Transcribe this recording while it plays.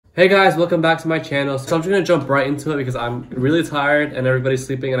Hey guys, welcome back to my channel. So I'm just gonna jump right into it because I'm really tired and everybody's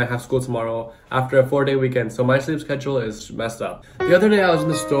sleeping and I have school tomorrow after a 4-day weekend. So my sleep schedule is messed up. The other day I was in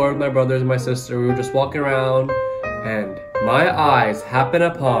the store with my brothers and my sister. We were just walking around and my eyes happened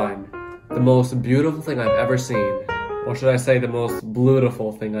upon the most beautiful thing I've ever seen. Or should I say the most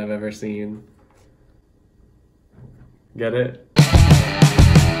beautiful thing I've ever seen. Get it?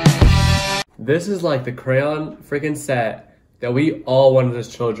 This is like the crayon freaking set that we all wanted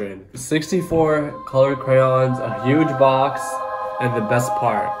as children. 64 colored crayons, a huge box, and the best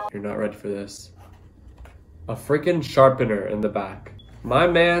part, you're not ready for this, a freaking sharpener in the back. My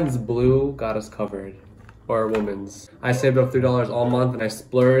man's blue got us covered, or a woman's. I saved up $3 all month and I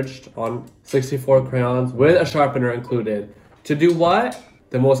splurged on 64 crayons with a sharpener included. To do what?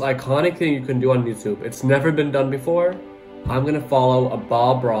 The most iconic thing you can do on YouTube. It's never been done before. I'm gonna follow a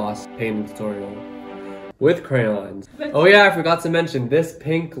Bob Ross painting tutorial with crayons. Oh yeah, I forgot to mention, this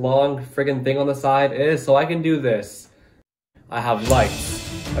pink long friggin' thing on the side is so I can do this. I have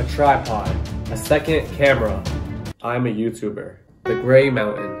lights, a tripod, a second camera. I'm a YouTuber. The Gray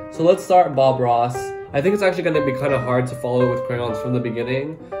Mountain. So let's start Bob Ross. I think it's actually gonna be kind of hard to follow with crayons from the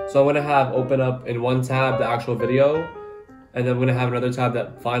beginning. So I'm gonna have open up in one tab the actual video, and then I'm gonna have another tab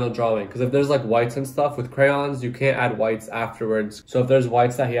that final drawing. Because if there's like whites and stuff with crayons, you can't add whites afterwards. So if there's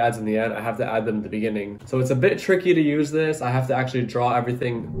whites that he adds in the end, I have to add them at the beginning. So it's a bit tricky to use this. I have to actually draw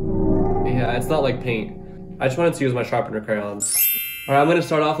everything. Yeah, it's not like paint. I just wanted to use my sharpener crayons. All right, I'm gonna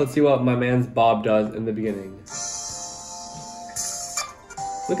start off. Let's see what my man's Bob does in the beginning.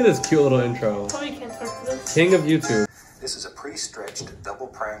 Look at this cute little intro. King of YouTube. This is a pre-stretched double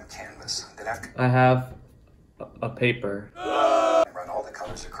prime canvas. Then after I have a paper. run all the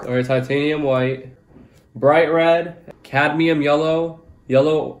colors across. Or titanium white, bright red, cadmium yellow,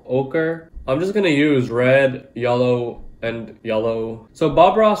 yellow ochre. I'm just gonna use red, yellow, and yellow. So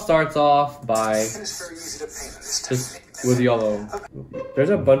Bob Ross starts off by It's very easy to paint in this just technique. with yellow. There's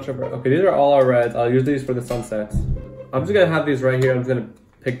a bunch of red. Okay, these are all our reds. I'll use these for the sunsets. I'm just gonna have these right here. I'm just gonna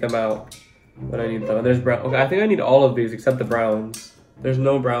pick them out when I need them. And there's brown. Okay, I think I need all of these except the browns. There's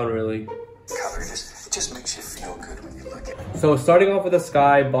no brown really. Color it just makes you feel good when you look at it. So starting off with the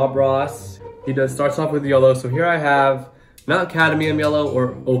sky, Bob Ross, starts off with yellow. So here I have not cadmium yellow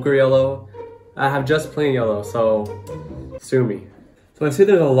or ochre yellow. I have just plain yellow, so sue me. So I see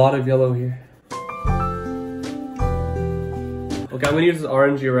there's a lot of yellow here. Okay, I'm gonna use this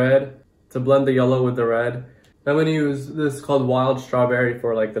orangey red to blend the yellow with the red. I'm gonna use this called wild strawberry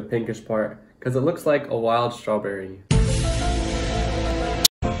for like the pinkish part, because it looks like a wild strawberry.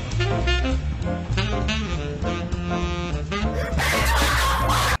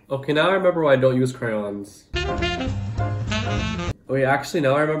 Okay, now I remember why I don't use crayons. Oh yeah, actually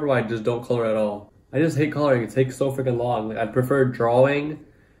now I remember why I just don't color at all. I just hate coloring, it takes so freaking long. Like, I'd prefer drawing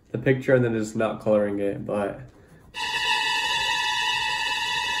the picture and then just not coloring it, but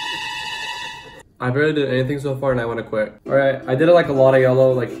I barely did anything so far and I want to quit. Alright, I did like a lot of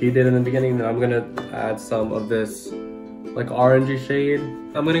yellow like he did in the beginning, then I'm gonna add some of this like orangey shade.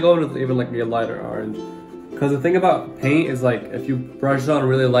 I'm gonna go with even like a lighter orange. Because the thing about paint is like, if you brush it on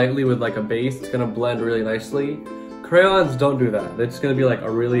really lightly with like a base, it's gonna blend really nicely. Crayons don't do that. They're just gonna be like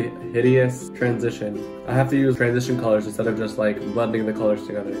a really hideous transition. I have to use transition colors instead of just like blending the colors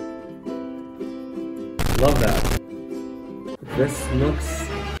together. Love that. This looks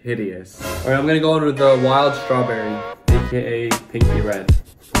hideous. Alright, I'm gonna go in with the wild strawberry, aka pinky red.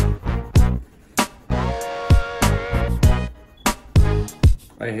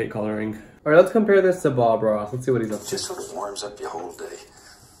 I hate coloring. Alright, let's compare this to Bob Ross. Let's see what he's up to. Just sort of warms up your whole day.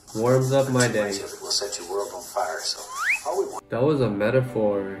 Warms up my day. Much of it will set your world on fire, so all we want. That was a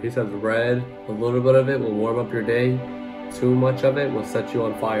metaphor. He says red, a little bit of it will warm up your day. Too much of it will set you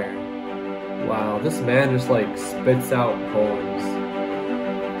on fire. Wow, this man just like spits out poems.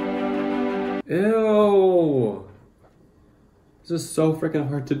 Ew. This is so freaking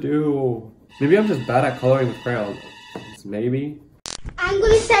hard to do. Maybe I'm just bad at coloring with crayons. Maybe. I'm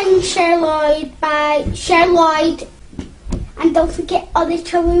gonna sing Sherloid by Sherloid. And don't forget all the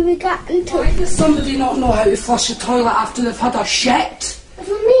trouble we got into. Why does somebody not know how to flush a toilet after they've had a shit? That's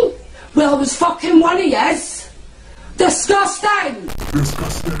not me. Well, it was fucking one of yous. Disgusting!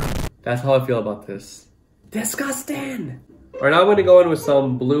 Disgusting. That's how I feel about this. Disgusting! Alright, now I'm gonna go in with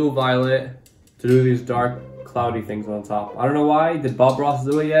some blue violet to do these dark, cloudy things on top. I don't know why. Did Bob Ross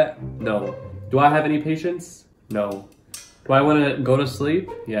do it yet? No. Do I have any patience? No. Do I want to go to sleep?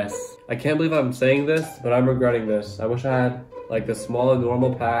 Yes. I can't believe I'm saying this, but I'm regretting this. I wish I had like the small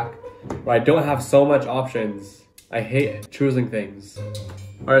normal pack where I don't have so much options. I hate choosing things.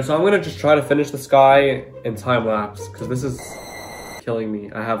 Alright, so I'm gonna just try to finish the sky in time lapse, because this is killing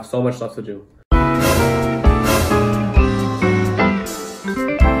me. I have so much left to do.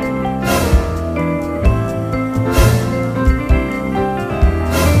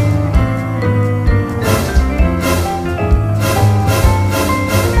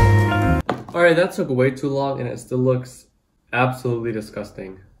 Alright, that took way too long and it still looks absolutely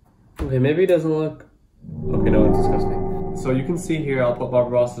disgusting. Okay, maybe it doesn't look... Okay, no, it's disgusting. So you can see here, I'll put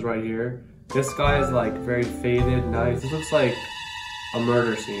Bob Ross's right here. This guy is like very faded, nice. This looks like a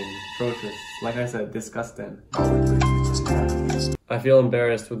murder scene. Atrocious. Like I said, disgusting. I feel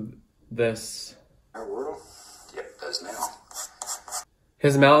embarrassed with this. Yep, does now.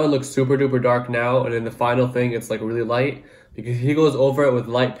 His mountain looks super duper dark now, and in the final thing, it's like really light because he goes over it with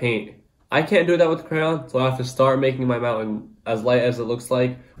light paint. I can't do that with crayon, so I have to start making my mountain as light as it looks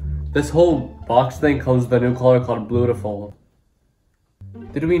like. This whole box thing comes with a new color called Beautiful.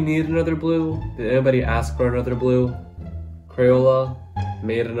 Did we need another blue? Did anybody ask for another blue? Crayola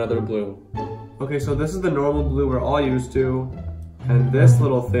made another blue. Okay, so this is the normal blue we're all used to, and this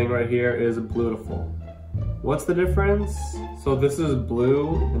little thing right here is Beautiful. What's the difference? So this is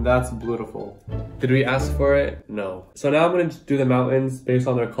blue, and that's Beautiful. Did we ask for it? No. So now I'm going to do the mountains based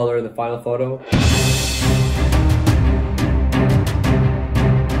on their color in the final photo.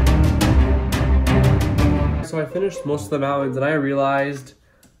 So I finished most of the mountains and I realized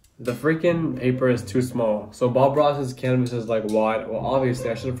the freaking paper is too small. So Bob Ross's canvas is like wide. Well, obviously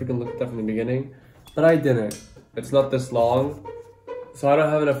I should have freaking looked at that from the beginning, but I didn't. It's not this long. So I don't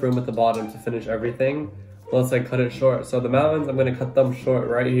have enough room at the bottom to finish everything unless I cut it short. So the mountains, I'm going to cut them short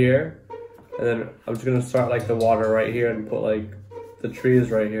right here. And then I'm just gonna start like the water right here and put like the trees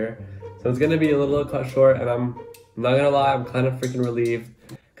right here. So it's gonna be a little cut short, and I'm not gonna lie, I'm kind of freaking relieved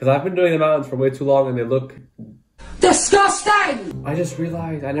because I've been doing the mountains for way too long and they look disgusting. I just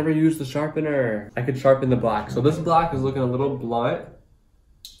realized I never used the sharpener. I could sharpen the black. So this black is looking a little blunt,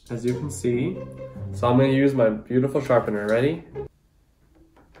 as you can see. So I'm gonna use my beautiful sharpener. Ready?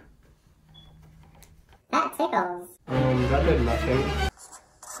 That tickles. That did nothing.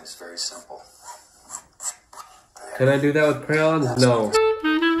 It's very simple. Can I do that with crayons? No.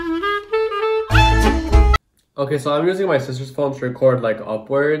 Okay, so I'm using my sister's phone to record like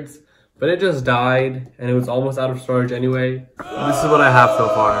upwards, but it just died and it was almost out of storage anyway. This is what I have so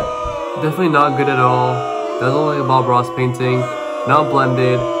far. Definitely not good at all. Doesn't look like a Bob Ross painting. Not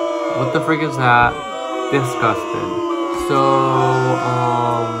blended. What the frick is that? Disgusting. So,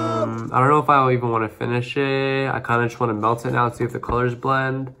 I don't know if I even want to finish it. I kind of just want to melt it now and see if the colors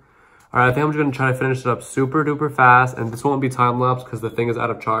blend. Alright, I think I'm just going to try to finish it up super duper fast, and this won't be time-lapse because the thing is out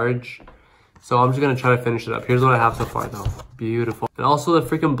of charge. So I'm just going to try to finish it up. Here's what I have so far though. Beautiful. And also the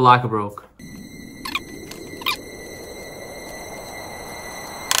freaking black broke.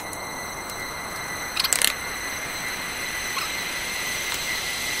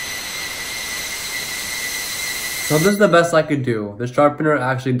 So this is the best I could do. The sharpener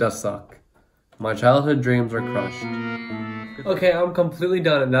actually does suck. My childhood dreams are crushed. Okay, I'm completely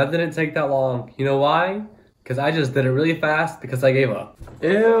done and that didn't take that long. You know why? Because I just did it really fast because I gave up.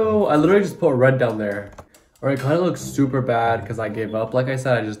 Ew, I literally just put red down there. Or it kind of looks super bad because I gave up. Like I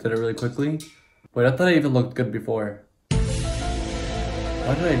said, I just did it really quickly. Wait, I thought it even looked good before.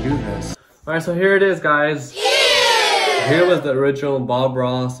 Why did I do this? Alright, so here it is, guys. Yeah! Here was the original Bob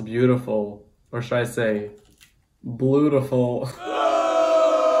Ross Beautiful. Or should I say, Beautiful.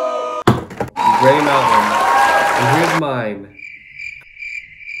 Gray Mountain. And here's mine.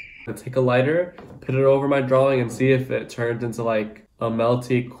 I'm gonna take a lighter, put it over my drawing and see if it turns into like a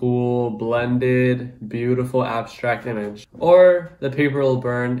melty, cool, blended, beautiful, abstract image. Or the paper will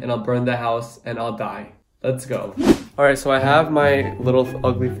burn and I'll burn the house and I'll die. Let's go. Alright, so I have my little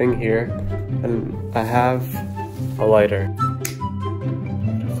ugly thing here and I have a lighter.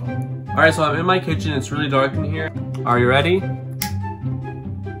 Alright, so I'm in my kitchen. It's really dark in here. Are you ready?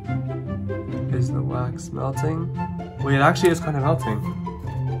 Is the wax melting? Wait, it actually is kind of melting.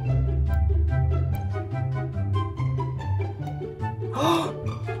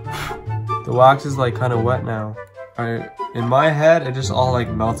 The wax is like kind of wet now. Alright, in my head, it just all like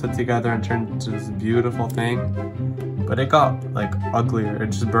melted together and turned into this beautiful thing. But it got like uglier, it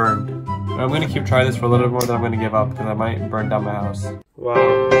just burned. I'm gonna keep trying this for a little bit more, then I'm gonna give up because I might burn down my house. Wow.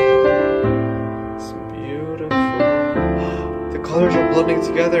 It's beautiful. The colors are blending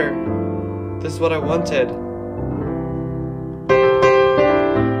together. This is what I wanted.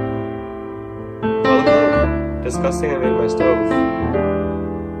 Oh, look how disgusting I made my stove.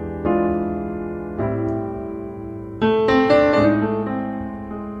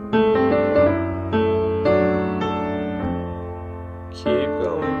 Keep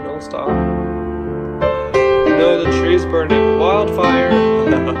going, don't stop. No, the tree's burning. Wildfire!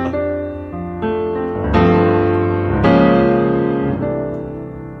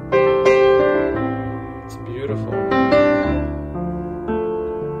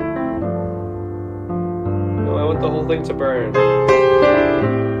 something to burn.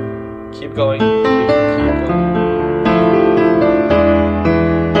 Keep going. Keep going.